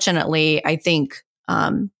unfortunately, I think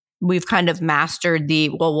we've kind of mastered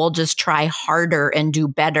we'll just try harder and do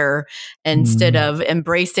better instead of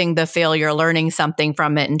embracing the failure, learning something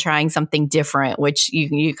from it and trying something different, which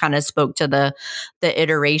you kind of spoke to the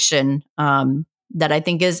iteration that I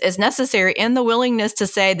think is necessary, and the willingness to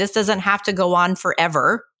say this doesn't have to go on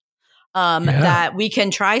forever, that we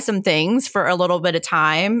can try some things for a little bit of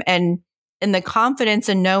time, and in the confidence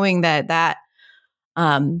in knowing that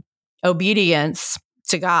obedience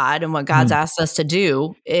to God and what God's asked us to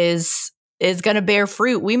do is going to bear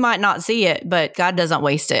fruit. We might not see it, but God doesn't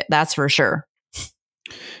waste it. That's for sure.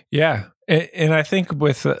 Yeah. And I think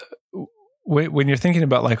with when you're thinking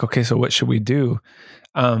about like, okay, so what should we do?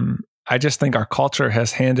 I just think our culture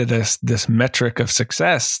has handed us this metric of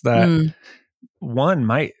success that one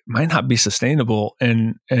might not be sustainable.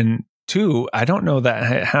 And two, I don't know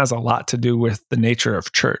that it has a lot to do with the nature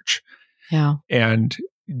of church. Yeah. And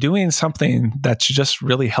doing something that's just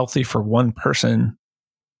really healthy for one person,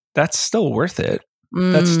 that's still worth it.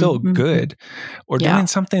 That's still good. Or doing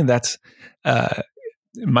something that's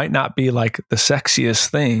might not be like the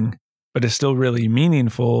sexiest thing, but is still really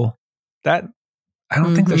meaningful. That I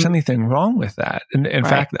don't think there's anything wrong with that. And in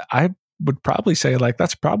fact, I would probably say like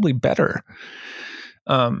that's probably better.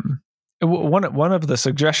 One of the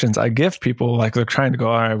suggestions I give people, like they're trying to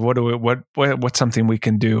go, all right, what's something we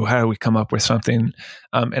can do? How do we come up with something?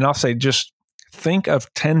 And I'll say, just think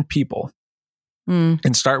of 10 people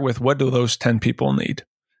and start with, what do those 10 people need?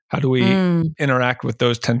 How do we interact with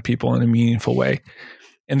those 10 people in a meaningful way?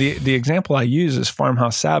 And the example I use is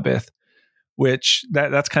Farmhouse Sabbath, which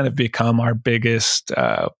that's kind of become our biggest,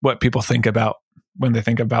 what people think about when they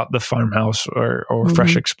think about the farmhouse or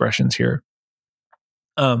fresh expressions here.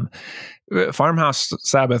 Farmhouse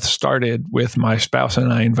Sabbath started with my spouse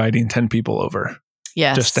and I inviting 10 people over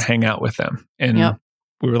just to hang out with them. And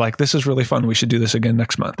we were like, this is really fun. We should do this again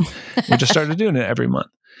next month. We just started doing it every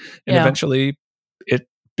month. And eventually it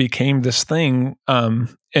became this thing.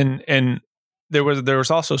 And there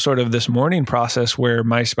was also sort of this mourning process where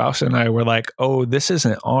my spouse and I were like, oh, this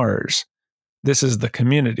isn't ours. This is the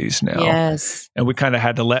community's now. Yes. And we kind of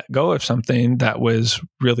had to let go of something that was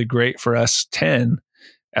really great for us 10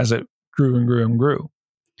 as it grew and grew and grew.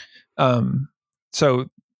 So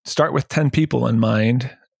start with 10 people in mind.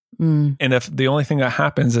 And if the only thing that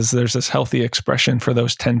happens is there's this healthy expression for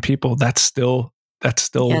those 10 people, that's still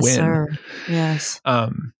yes, a win. Sir. Yes.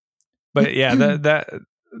 But yeah,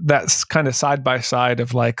 that's kind of side by side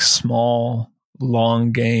of like small,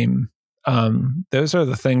 long game. Those are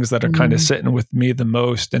the things that are kind of sitting with me the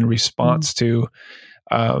most in response to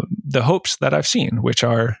the hopes that I've seen, which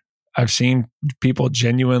are I've seen people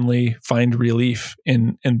genuinely find relief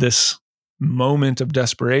in this moment of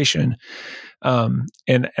desperation.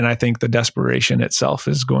 And I think the desperation itself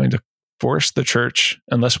is going to force the church,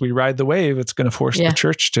 unless we ride the wave, it's going to force the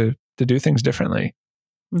church to do things differently.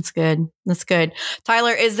 That's good. That's good.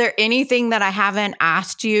 Tyler, is there anything that I haven't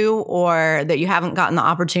asked you or that you haven't gotten the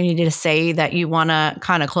opportunity to say that you want to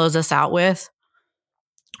kind of close us out with?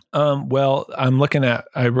 Well,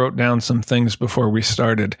 I wrote down some things before we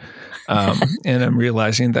started, and I'm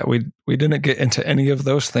realizing that we didn't get into any of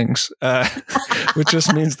those things, which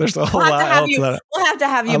just means there's a whole lot else. We'll have to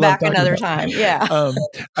have you back another time. Yeah.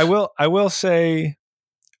 I will say,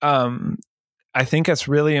 I think it's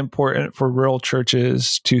really important for rural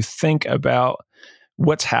churches to think about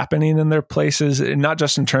what's happening in their places, and not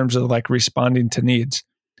just in terms of like responding to needs.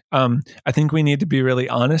 I think we need to be really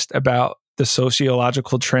honest about the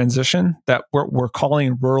sociological transition that we're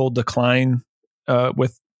calling rural decline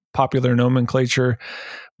with popular nomenclature,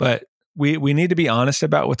 but we need to be honest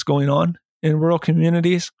about what's going on in rural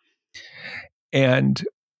communities. And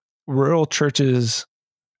rural churches,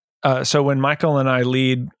 so when Michael and I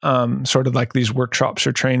lead sort of like these workshops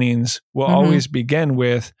or trainings, we'll always begin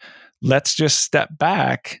with, let's just step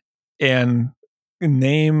back and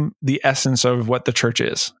name the essence of what the church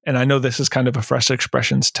is. And I know this is kind of a fresh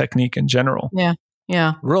expressions technique in general.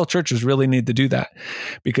 Yeah. Rural churches really need to do that,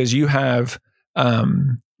 because you have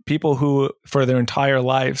people who for their entire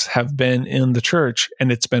lives have been in the church,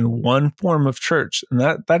 and it's been one form of church. And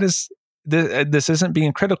that is, this isn't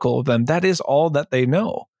being critical of them. That is all that they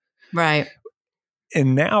know. Right.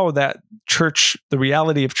 And now that the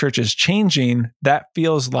reality of church is changing, that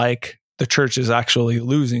feels like the church is actually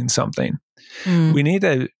losing something. We need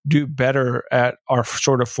to do better at our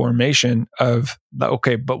sort of formation of,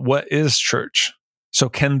 okay, but what is church? So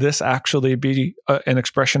can this actually be an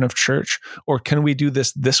expression of church, or can we do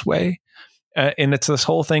this way? And it's this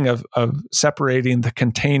whole thing of separating the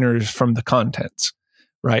containers from the contents,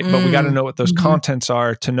 right? But we got to know what those contents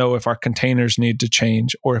are to know if our containers need to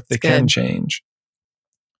change or if they can change.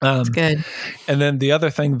 That's good. And then the other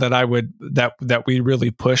thing that that we really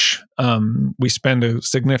push, we spend a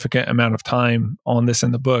significant amount of time on this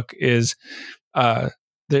in the book, is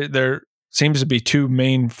there seems to be two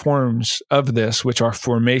main forms of this, which are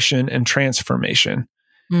formation and transformation.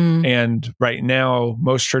 And right now,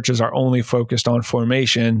 most churches are only focused on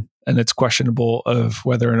formation, and it's questionable of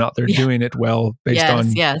whether or not they're doing it well based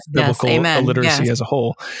on biblical illiteracy as a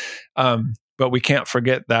whole. But we can't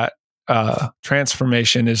forget that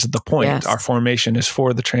transformation is the point. Our formation is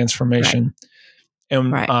for the transformation.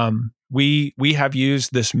 And we have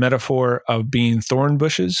used this metaphor of being thorn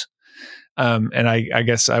bushes. And I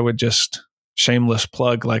guess I would just shameless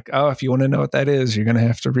plug, like, oh, if you want to know what that is, you're going to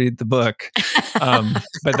have to read the book.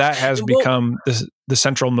 But that has become the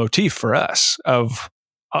central motif for us of,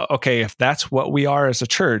 okay, if that's what we are as a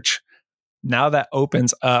church, now that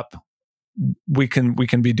opens up, we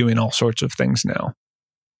can be doing all sorts of things now.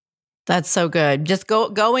 That's so good. Just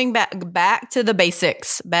going back to the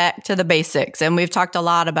basics, And we've talked a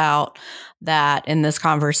lot about that in this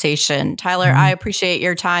conversation. Tyler, I appreciate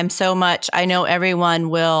your time so much. I know everyone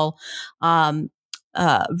will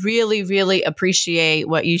really, really appreciate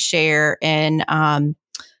what you share in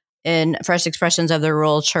Fresh Expressions of the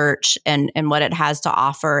Rural Church and what it has to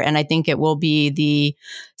offer. And I think it will be the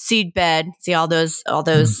seedbed. See all those.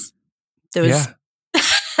 Yeah.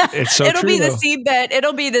 It's so It'll be the seedbed.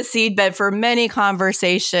 It'll be the seedbed for many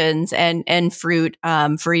conversations and fruit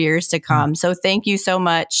for years to come. So thank you so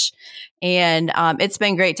much. And it's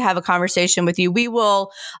been great to have a conversation with you. We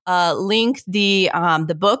will link the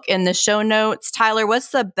book in the show notes. Tyler, what's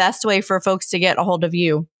the best way for folks to get a hold of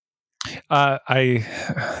you? I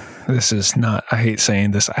hate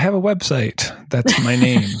saying this. I have a website. That's my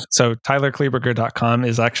name. So tylerkleeberger.com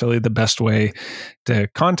is actually the best way to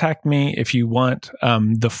contact me if you want.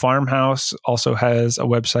 The Farmhouse also has a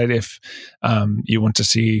website if you want to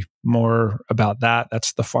see more about that.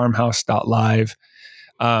 That's thefarmhouse.live.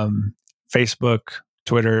 Facebook,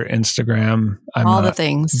 Twitter, Instagram. All the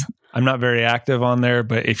things. I'm not very active on there,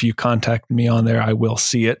 but if you contact me on there, I will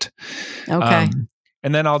see it. Okay.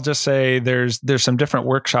 And then I'll just say there's some different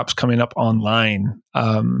workshops coming up online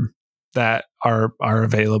that are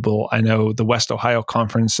available. I know the West Ohio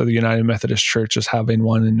Conference of the United Methodist Church is having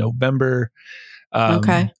one in November.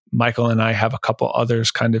 Michael and I have a couple others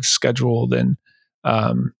kind of scheduled. And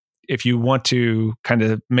if you want to kind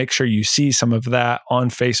of make sure you see some of that on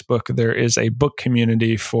Facebook, there is a book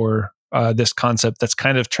community for this concept that's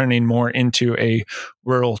kind of turning more into a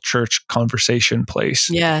rural church conversation place.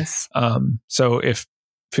 Yes. So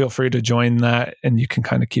feel free to join that, and you can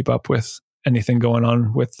kind of keep up with anything going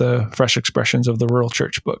on with the Fresh Expressions of the Rural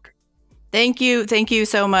Church book. Thank you. Thank you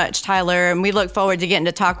so much, Tyler. And we look forward to getting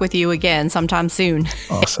to talk with you again sometime soon.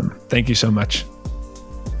 Awesome. Thank you so much.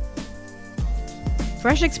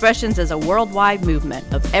 Fresh Expressions is a worldwide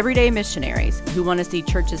movement of everyday missionaries who want to see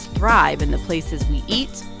churches thrive in the places we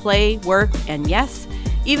eat, play, work, and yes,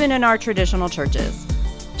 even in our traditional churches.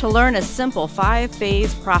 To learn a simple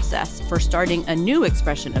 5-phase process for starting a new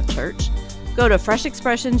expression of church, go to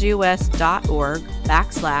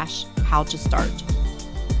freshexpressionsus.org/how-to-start.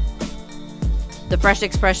 The Fresh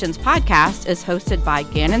Expressions podcast is hosted by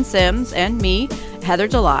Gannon Sims and me, Heather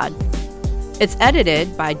Jalad. It's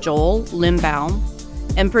edited by Joel Limbaum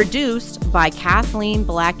and produced by Kathleen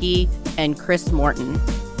Blackie and Chris Morton.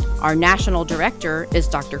 Our national director is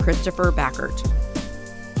Dr. Christopher Backert.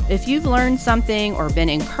 If you've learned something or been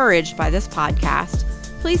encouraged by this podcast,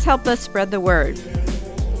 please help us spread the word.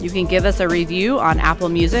 You can give us a review on Apple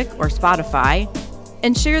Music or Spotify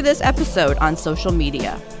and share this episode on social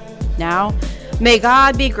media. Now, may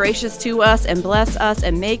God be gracious to us and bless us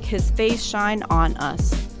and make his face shine on us,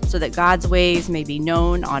 so that God's ways may be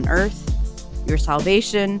known on earth, your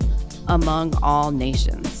salvation among all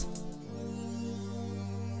nations.